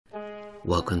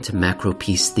Welcome to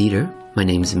Macropiece Theater. My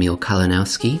name is Emil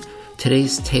Kalinowski.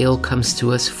 Today's tale comes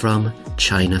to us from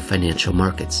China Financial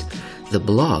Markets, the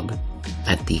blog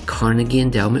at the Carnegie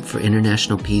Endowment for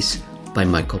International Peace by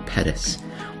Michael Pettis.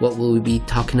 What will we be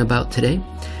talking about today?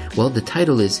 Well, the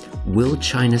title is Will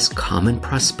China's Common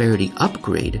Prosperity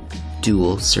Upgrade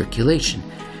Dual Circulation?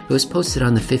 It was posted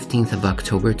on the 15th of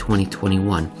October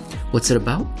 2021. What's it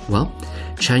about? Well,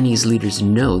 Chinese leaders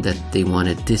know that they want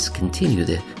to discontinue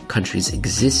the country's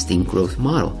existing growth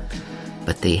model,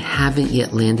 but they haven't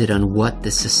yet landed on what the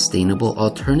sustainable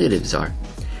alternatives are.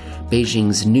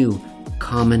 Beijing's new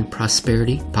common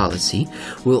prosperity policy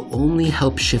will only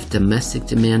help shift domestic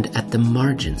demand at the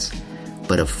margins,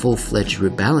 but a full-fledged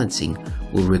rebalancing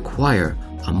will require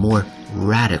a more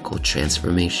radical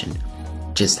transformation.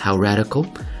 Just how radical?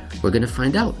 We're going to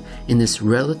find out in this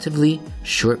relatively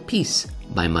short piece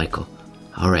by Michael.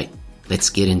 All right, let's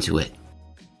get into it.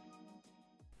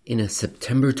 In a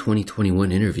September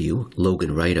 2021 interview,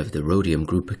 Logan Wright of the Rhodium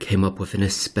Group came up with an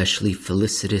especially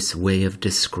felicitous way of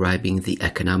describing the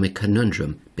economic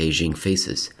conundrum Beijing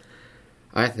faces.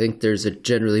 I think there's a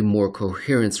generally more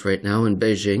coherence right now in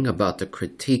Beijing about the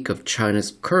critique of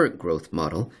China's current growth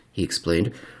model, he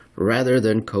explained, rather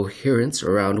than coherence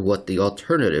around what the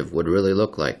alternative would really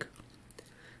look like.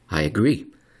 I agree.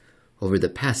 Over the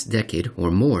past decade or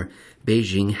more,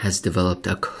 Beijing has developed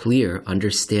a clear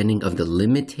understanding of the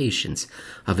limitations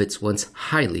of its once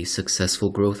highly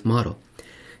successful growth model.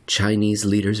 Chinese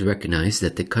leaders recognize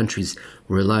that the country's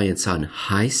reliance on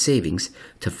high savings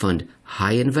to fund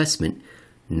high investment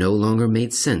no longer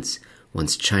made sense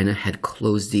once China had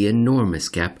closed the enormous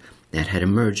gap that had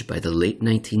emerged by the late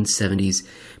 1970s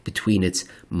between its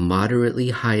moderately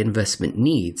high investment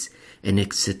needs and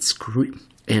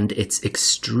its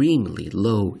extremely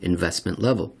low investment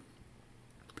level.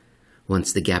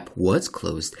 Once the gap was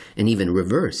closed and even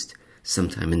reversed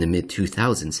sometime in the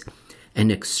mid-2000s,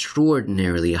 an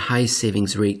extraordinarily high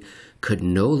savings rate could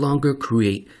no longer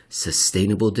create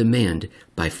sustainable demand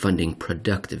by funding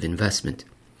productive investment.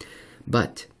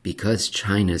 But because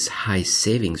China's high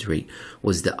savings rate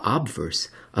was the obverse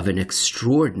of an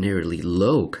extraordinarily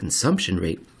low consumption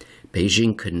rate,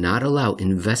 Beijing could not allow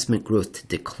investment growth to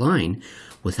decline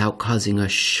without causing a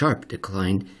sharp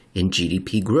decline in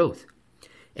GDP growth.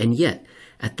 And yet,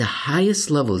 at the highest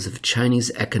levels of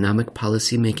Chinese economic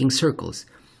policy-making circles,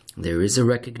 there is a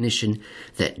recognition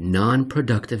that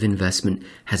non-productive investment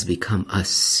has become a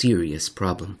serious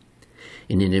problem.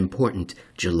 In an important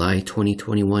July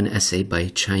 2021 essay by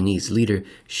Chinese leader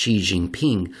Xi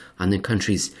Jinping on the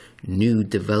country's new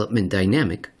development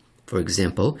dynamic, for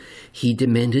example, he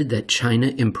demanded that China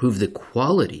improve the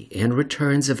quality and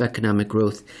returns of economic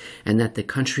growth and that the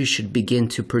country should begin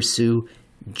to pursue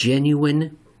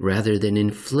genuine rather than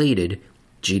inflated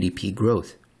GDP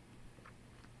growth.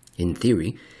 In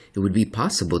theory, it would be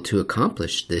possible to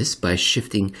accomplish this by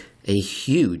shifting a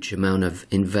huge amount of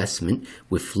investment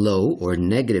with low or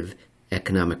negative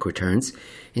economic returns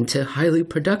into highly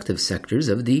productive sectors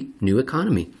of the new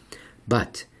economy.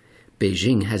 But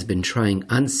Beijing has been trying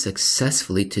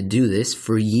unsuccessfully to do this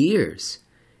for years,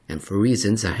 and for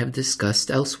reasons I have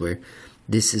discussed elsewhere,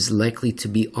 this is likely to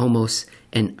be almost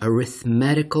an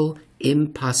arithmetical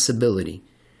impossibility.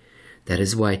 That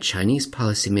is why Chinese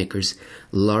policymakers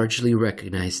largely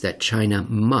recognize that China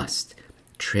must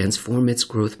transform its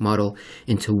growth model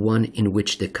into one in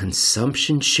which the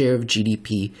consumption share of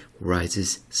GDP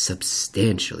rises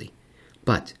substantially.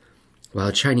 But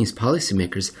while Chinese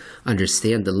policymakers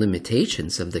understand the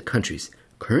limitations of the country's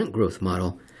current growth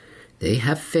model, they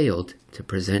have failed to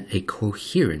present a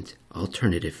coherent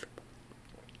alternative.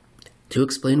 To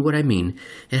explain what I mean,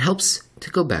 it helps to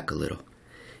go back a little.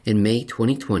 In May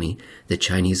 2020, the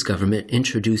Chinese government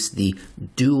introduced the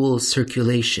dual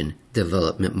circulation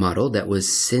development model that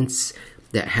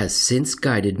has since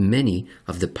guided many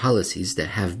of the policies that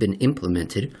have been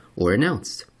implemented or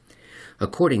announced.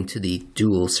 According to the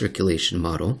dual circulation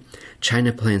model,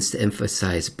 China plans to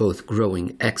emphasize both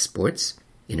growing exports,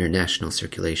 international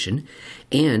circulation,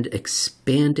 and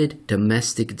expanded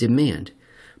domestic demand,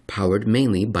 powered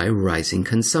mainly by rising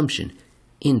consumption,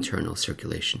 internal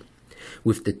circulation,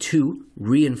 with the two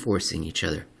reinforcing each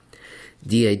other.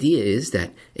 The idea is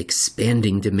that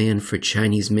expanding demand for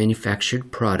Chinese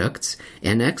manufactured products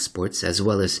and exports, as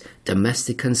well as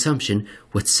domestic consumption,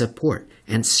 would support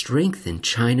and strengthen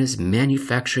China's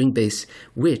manufacturing base,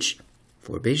 which,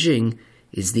 for Beijing,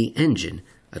 is the engine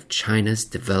of China's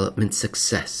development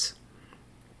success.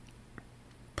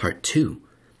 Part 2.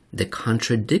 The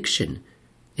contradiction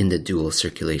in the dual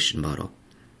circulation model.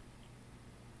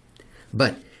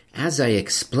 But As I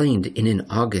explained in an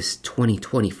August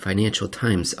 2020 Financial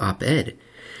Times op-ed,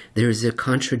 there is a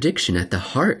contradiction at the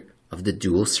heart of the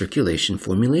dual circulation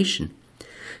formulation.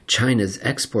 China's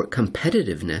export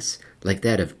competitiveness, like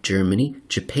that of Germany,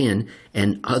 Japan,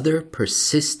 and other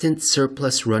persistent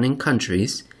surplus running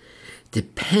countries,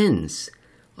 depends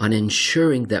on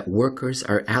ensuring that workers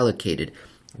are allocated,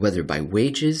 whether by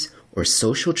wages or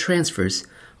social transfers,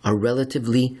 a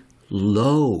relatively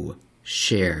low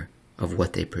share of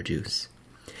what they produce.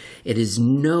 It is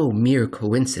no mere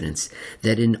coincidence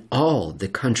that in all the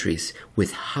countries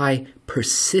with high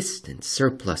persistent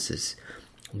surpluses,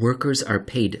 workers are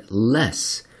paid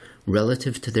less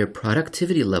relative to their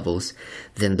productivity levels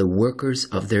than the workers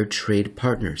of their trade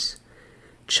partners.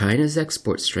 China's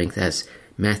export strength, as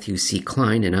Matthew C.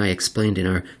 Klein and I explained in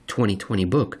our 2020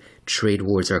 book, Trade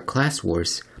Wars Are Class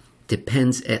Wars,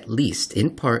 depends at least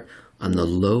in part on the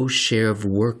low share of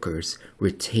workers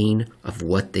retain of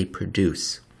what they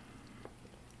produce.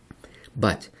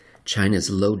 But China's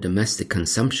low domestic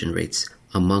consumption rates,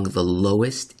 among the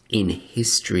lowest in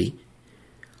history,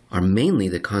 are mainly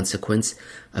the consequence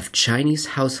of Chinese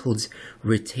households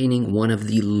retaining one of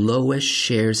the lowest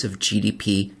shares of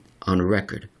GDP on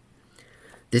record.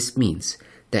 This means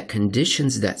that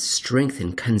conditions that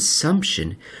strengthen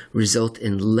consumption result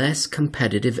in less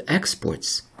competitive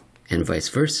exports, and vice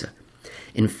versa.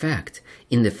 In fact,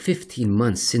 in the 15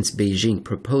 months since Beijing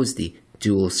proposed the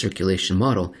dual circulation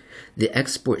model, the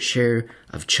export share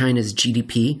of China's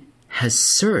GDP has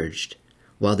surged,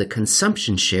 while the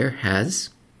consumption share has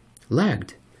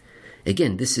lagged.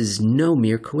 Again, this is no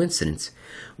mere coincidence.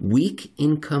 Weak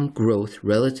income growth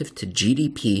relative to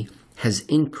GDP has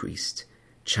increased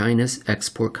China's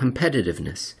export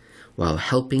competitiveness while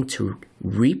helping to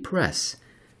repress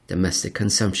domestic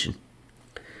consumption.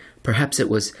 Perhaps it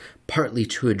was partly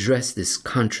to address this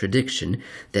contradiction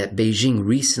that Beijing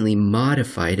recently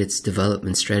modified its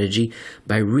development strategy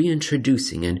by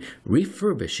reintroducing and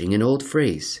refurbishing an old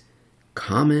phrase,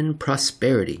 common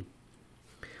prosperity.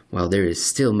 While there is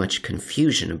still much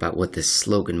confusion about what this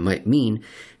slogan might mean,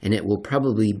 and it will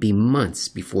probably be months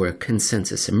before a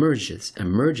consensus emerges,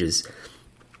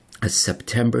 a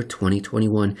September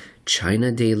 2021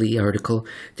 China Daily article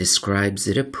describes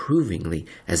it approvingly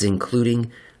as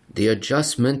including the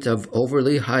adjustment of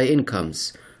overly high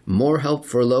incomes, more help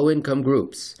for low-income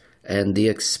groups, and the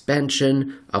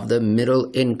expansion of the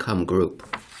middle-income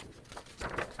group.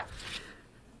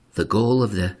 The goal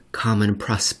of the Common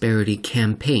Prosperity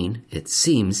Campaign, it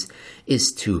seems,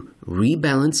 is to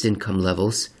rebalance income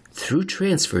levels through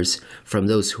transfers from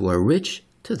those who are rich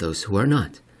to those who are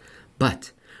not.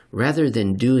 But rather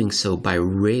than doing so by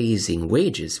raising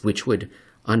wages, which would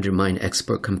undermine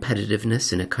export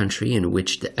competitiveness in a country in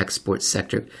which the export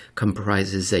sector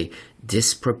comprises a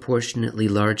disproportionately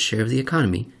large share of the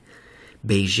economy,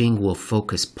 Beijing will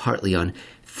focus partly on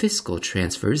fiscal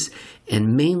transfers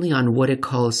and mainly on what it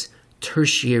calls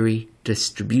tertiary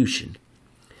distribution.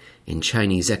 In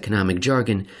Chinese economic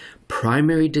jargon,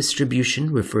 primary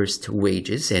distribution refers to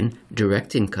wages and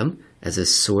direct income as a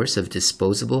source of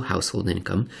disposable household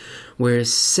income,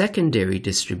 whereas secondary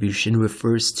distribution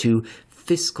refers to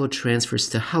fiscal transfers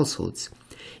to households.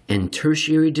 And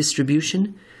tertiary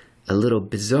distribution, a little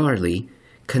bizarrely,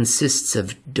 consists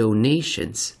of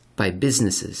donations by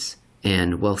businesses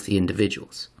and wealthy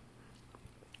individuals.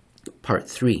 Part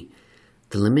 3.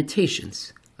 The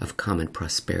limitations of common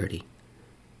prosperity.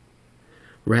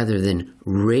 Rather than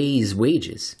raise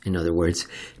wages, in other words,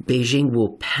 Beijing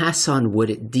will pass on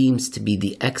what it deems to be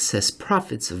the excess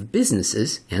profits of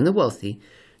businesses and the wealthy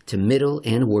to middle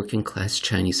and working class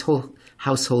Chinese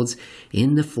households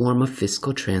in the form of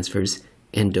fiscal transfers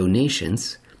and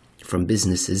donations from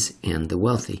businesses and the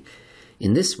wealthy.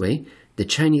 In this way, the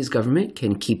Chinese government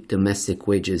can keep domestic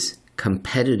wages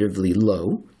competitively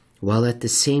low, while at the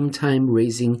same time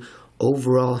raising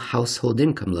overall household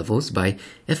income levels by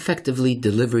effectively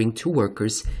delivering to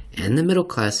workers and the middle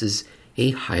classes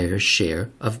a higher share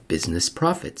of business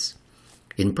profits.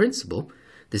 In principle,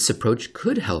 this approach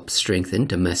could help strengthen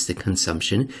domestic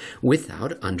consumption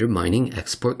without undermining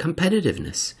export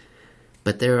competitiveness.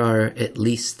 But there are at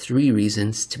least 3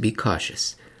 reasons to be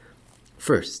cautious.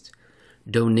 First,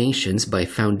 donations by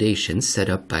foundations set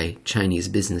up by Chinese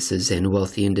businesses and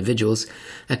wealthy individuals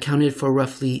accounted for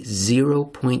roughly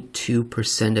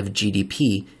 0.2% of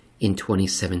GDP in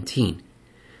 2017.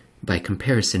 By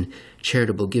comparison,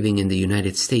 charitable giving in the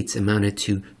United States amounted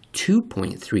to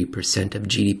 2.3% of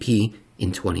GDP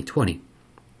in 2020.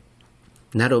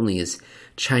 Not only is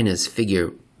China's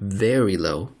figure very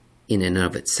low in and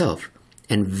of itself,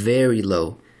 and very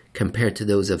low compared to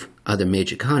those of other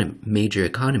major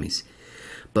economies,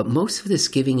 But most of this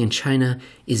giving in China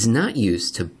is not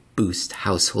used to boost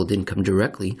household income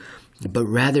directly, but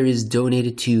rather is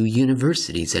donated to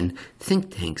universities and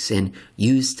think tanks and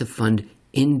used to fund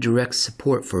indirect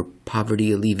support for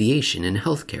poverty alleviation and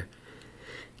healthcare.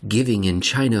 Giving in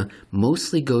China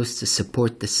mostly goes to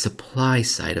support the supply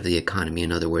side of the economy,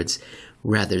 in other words,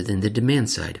 rather than the demand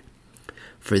side.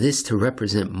 For this to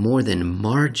represent more than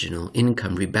marginal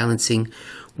income rebalancing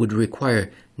would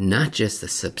require not just a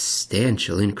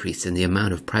substantial increase in the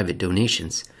amount of private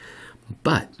donations,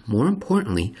 but, more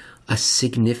importantly, a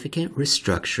significant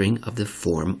restructuring of the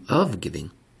form of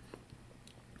giving.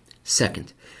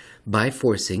 Second, by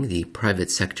forcing the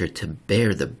private sector to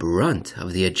bear the brunt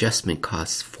of the adjustment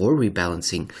costs for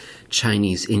rebalancing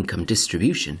Chinese income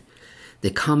distribution, the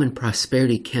Common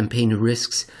Prosperity Campaign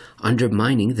risks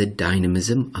undermining the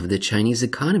dynamism of the Chinese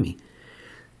economy.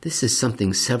 This is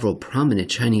something several prominent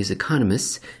Chinese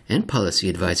economists and policy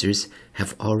advisors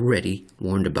have already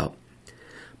warned about.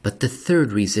 But the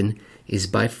third reason is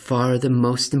by far the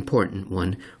most important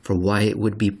one for why it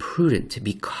would be prudent to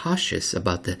be cautious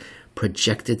about the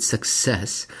projected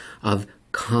success of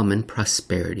common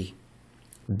prosperity.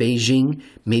 Beijing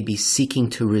may be seeking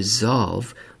to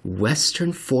resolve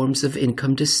Western forms of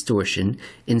income distortion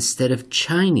instead of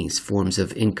Chinese forms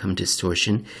of income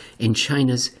distortion in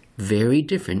China's very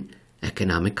different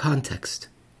economic context.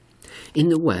 In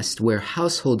the West, where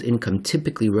household income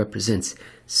typically represents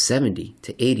 70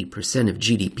 to 80% of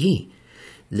GDP,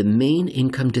 the main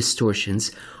income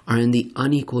distortions are in the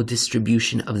unequal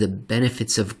distribution of the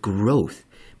benefits of growth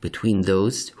between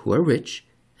those who are rich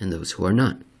and those who are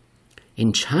not.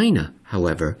 In China,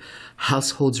 however,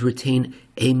 households retain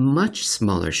a much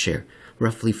smaller share,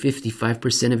 roughly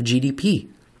 55% of GDP.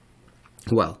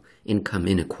 While income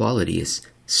inequality is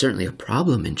certainly a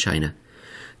problem in China,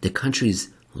 the country's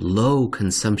low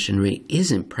consumption rate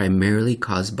isn't primarily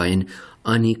caused by an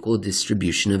unequal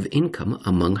distribution of income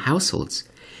among households.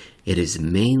 It is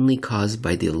mainly caused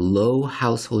by the low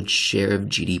household share of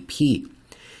GDP,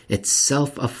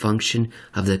 itself a function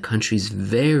of the country's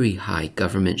very high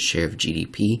government share of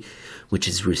GDP, which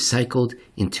is recycled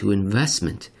into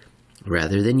investment,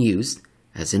 rather than used,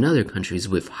 as in other countries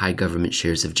with high government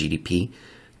shares of GDP,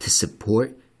 to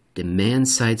support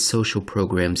demand-side social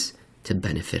programs to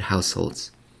benefit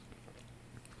households.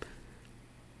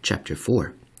 Chapter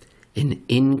 4. An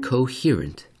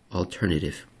incoherent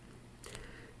alternative.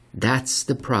 That's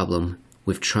the problem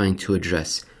with trying to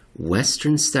address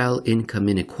Western-style income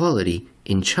inequality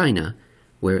in China,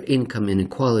 where income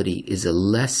inequality is a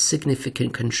less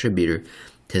significant contributor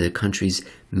to the country's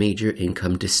major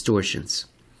income distortions.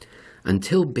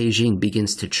 Until Beijing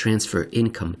begins to transfer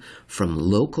income from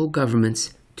local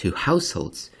governments to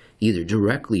households, either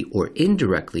directly or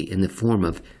indirectly in the form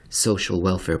of social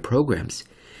welfare programs,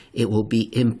 it will be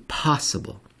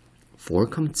impossible for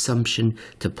consumption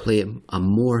to play a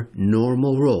more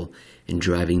normal role in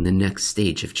driving the next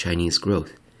stage of Chinese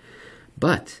growth.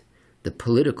 But the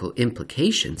political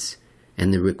implications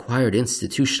and the required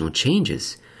institutional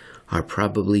changes are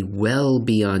probably well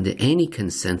beyond any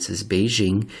consensus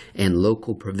Beijing and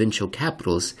local provincial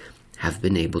capitals have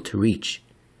been able to reach.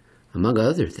 Among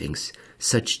other things,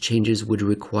 such changes would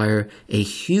require a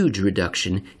huge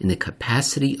reduction in the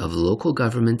capacity of local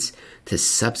governments to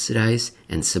subsidize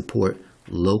and support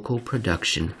local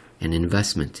production and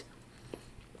investment.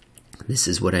 This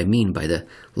is what I mean by the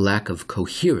lack of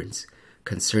coherence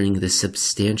concerning the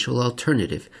substantial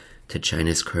alternative to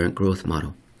China's current growth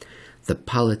model. The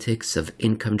politics of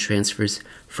income transfers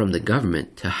from the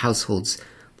government to households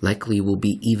likely will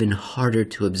be even harder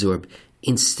to absorb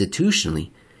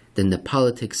institutionally than the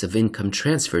politics of income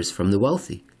transfers from the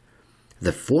wealthy.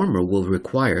 The former will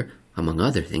require, among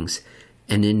other things,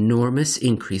 an enormous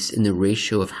increase in the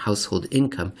ratio of household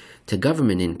income to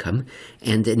government income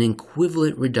and an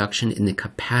equivalent reduction in the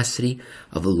capacity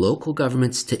of local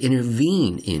governments to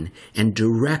intervene in and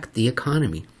direct the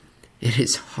economy. It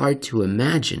is hard to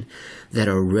imagine that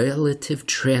a relative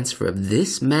transfer of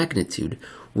this magnitude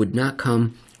would not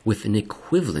come with an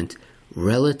equivalent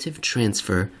relative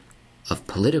transfer of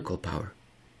political power.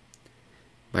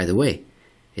 By the way,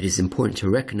 it is important to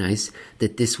recognize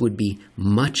that this would be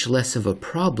much less of a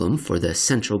problem for the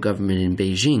central government in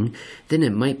Beijing than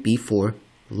it might be for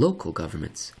local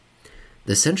governments.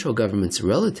 The central government's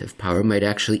relative power might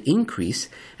actually increase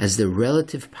as the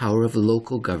relative power of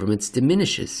local governments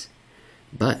diminishes.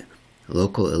 But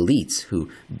local elites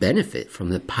who benefit from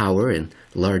the power and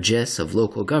largesse of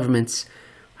local governments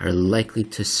are likely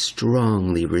to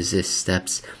strongly resist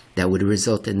steps that would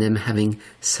result in them having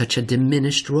such a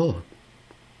diminished role.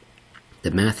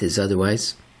 The math is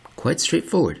otherwise quite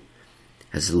straightforward.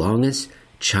 As long as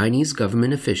Chinese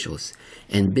government officials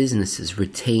and businesses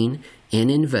retain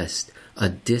and invest a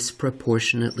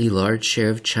disproportionately large share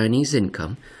of Chinese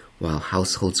income, while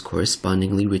households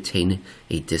correspondingly retain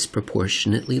a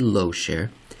disproportionately low share,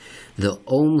 the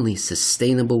only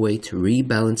sustainable way to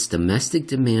rebalance domestic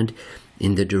demand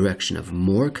in the direction of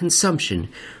more consumption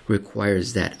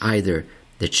requires that either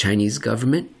the Chinese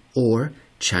government or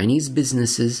Chinese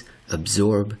businesses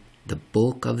absorb the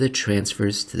bulk of the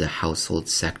transfers to the household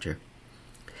sector.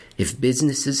 If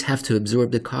businesses have to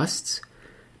absorb the costs,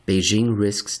 Beijing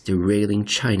risks derailing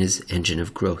China's engine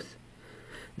of growth.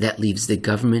 That leaves the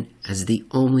government as the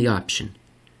only option.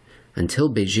 Until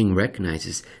Beijing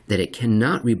recognizes that it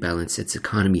cannot rebalance its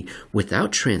economy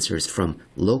without transfers from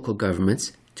local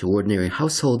governments to ordinary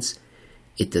households,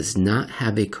 it does not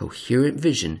have a coherent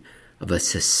vision of a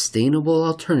sustainable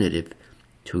alternative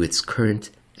to its current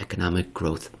economic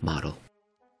growth model.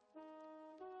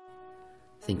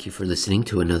 Thank you for listening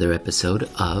to another episode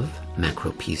of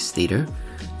Macropiece Theater.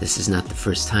 This is not the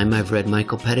first time I've read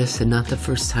Michael Pettis and not the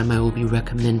first time I will be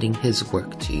recommending his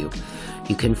work to you.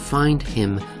 You can find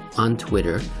him on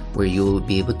Twitter, where you will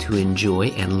be able to enjoy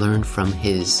and learn from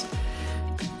his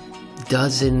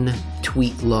dozen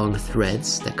tweet-long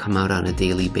threads that come out on a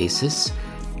daily basis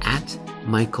at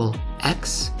Michael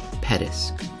X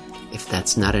Pettis. If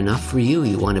that's not enough for you,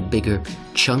 you want a bigger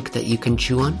chunk that you can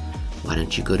chew on, why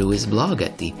don't you go to his blog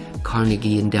at the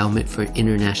Carnegie Endowment for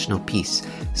International Peace.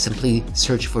 Simply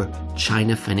search for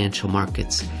China Financial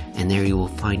Markets, and there you will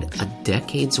find a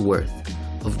decade's worth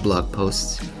of blog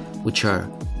posts which are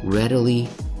readily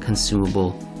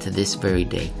consumable to this very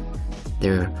day.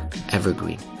 They're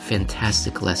evergreen,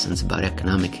 fantastic lessons about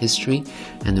economic history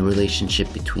and the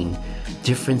relationship between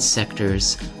different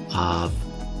sectors of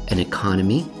an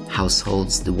economy,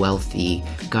 households, the wealthy,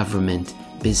 government,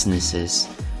 businesses,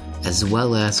 as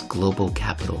well as global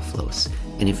capital flows.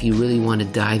 And if you really want to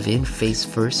dive in face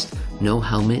first, no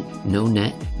helmet, no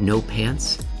net, no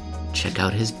pants, check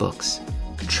out his books.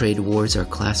 Trade Wars Are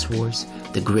Class Wars,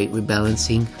 The Great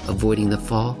Rebalancing, Avoiding the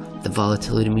Fall, The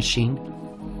Volatility Machine.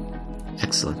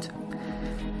 Excellent.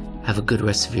 Have a good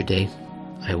rest of your day.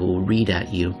 I will read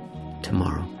at you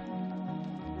tomorrow.